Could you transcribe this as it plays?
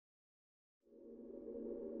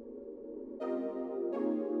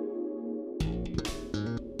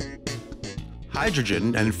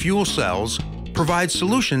hydrogen and fuel cells provide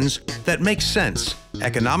solutions that make sense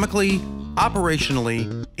economically,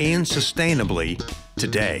 operationally, and sustainably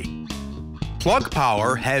today. Plug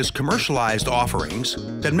Power has commercialized offerings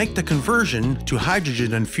that make the conversion to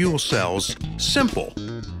hydrogen and fuel cells simple.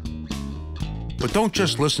 But don't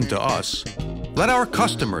just listen to us. Let our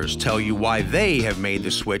customers tell you why they have made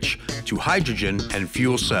the switch to hydrogen and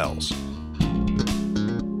fuel cells.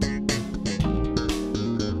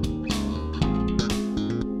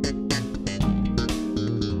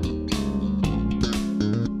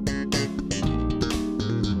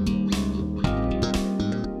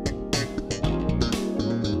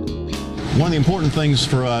 One of the important things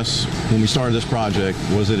for us when we started this project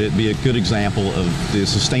was that it be a good example of the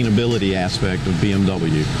sustainability aspect of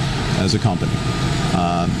BMW as a company.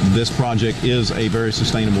 This project is a very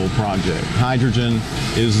sustainable project. Hydrogen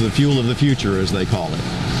is the fuel of the future, as they call it.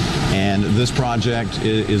 And this project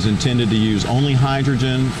is intended to use only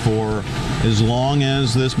hydrogen for as long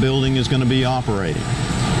as this building is going to be operating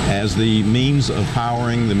as the means of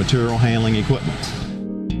powering the material handling equipment.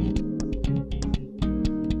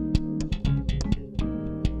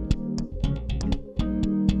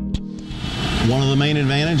 One of the main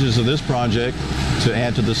advantages of this project, to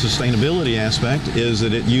add to the sustainability aspect, is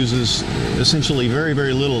that it uses essentially very,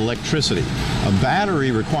 very little electricity. A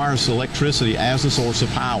battery requires electricity as the source of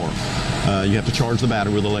power. You have to charge the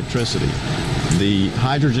battery with electricity. The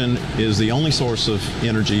hydrogen is the only source of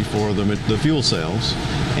energy for the fuel cells,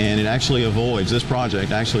 and it actually avoids, this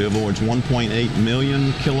project actually avoids 1.8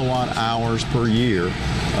 million kilowatt hours per year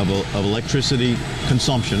of electricity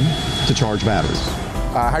consumption to charge batteries.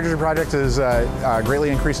 Hydrogen project has greatly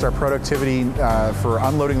increased our productivity for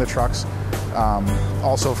unloading the trucks,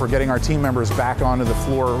 also for getting our team members back onto the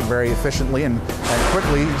floor very efficiently and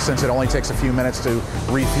quickly, since it only takes a few minutes to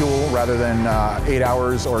refuel rather than 8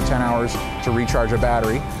 hours or 10 hours to recharge a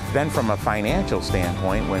battery. Then from a financial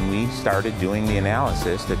standpoint, when we started doing the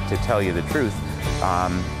analysis, to tell you the truth,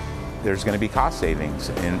 there's going to be cost savings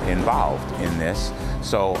involved in this.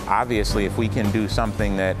 So obviously, if we can do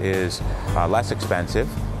something that is less expensive,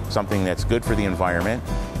 something that's good for the environment,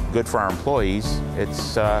 good for our employees,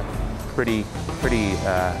 it's pretty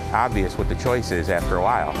obvious what the choice is after a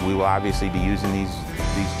while. We will obviously be using these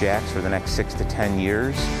jacks for the next 6 to 10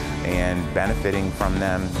 years and benefiting from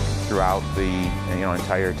them throughout the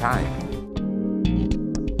entire time.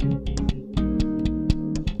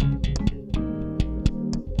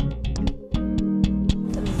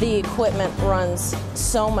 The equipment runs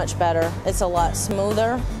so much better. It's a lot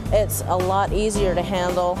smoother. It's a lot easier to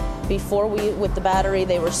handle. Before, with the battery,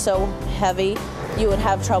 they were so heavy, you would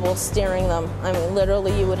have trouble steering them. I mean,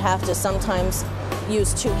 literally, you would have to sometimes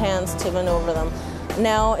use 2 hands to maneuver them.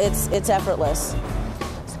 Now it's effortless.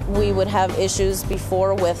 We would have issues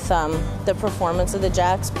before with the performance of the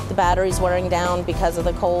jacks, the batteries wearing down because of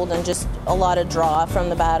the cold and just a lot of draw from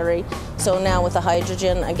the battery. So now with the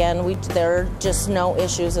hydrogen, again, there are just no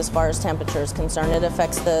issues as far as temperature is concerned. It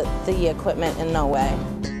affects the equipment in no way.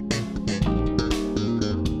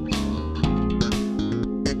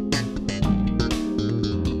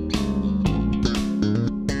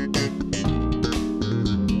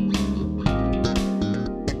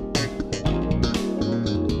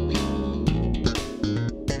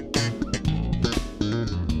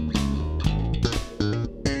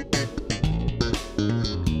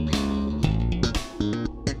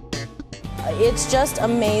 It's just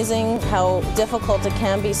amazing how difficult it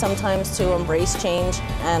can be sometimes to embrace change,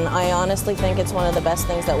 and I honestly think it's one of the best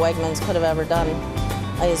things that Wegmans could have ever done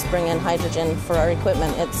is bring in hydrogen for our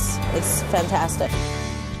equipment. It's fantastic.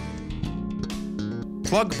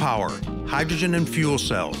 Plug Power, hydrogen and fuel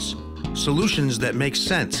cells, solutions that make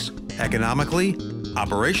sense economically,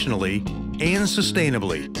 operationally, and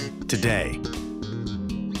sustainably today.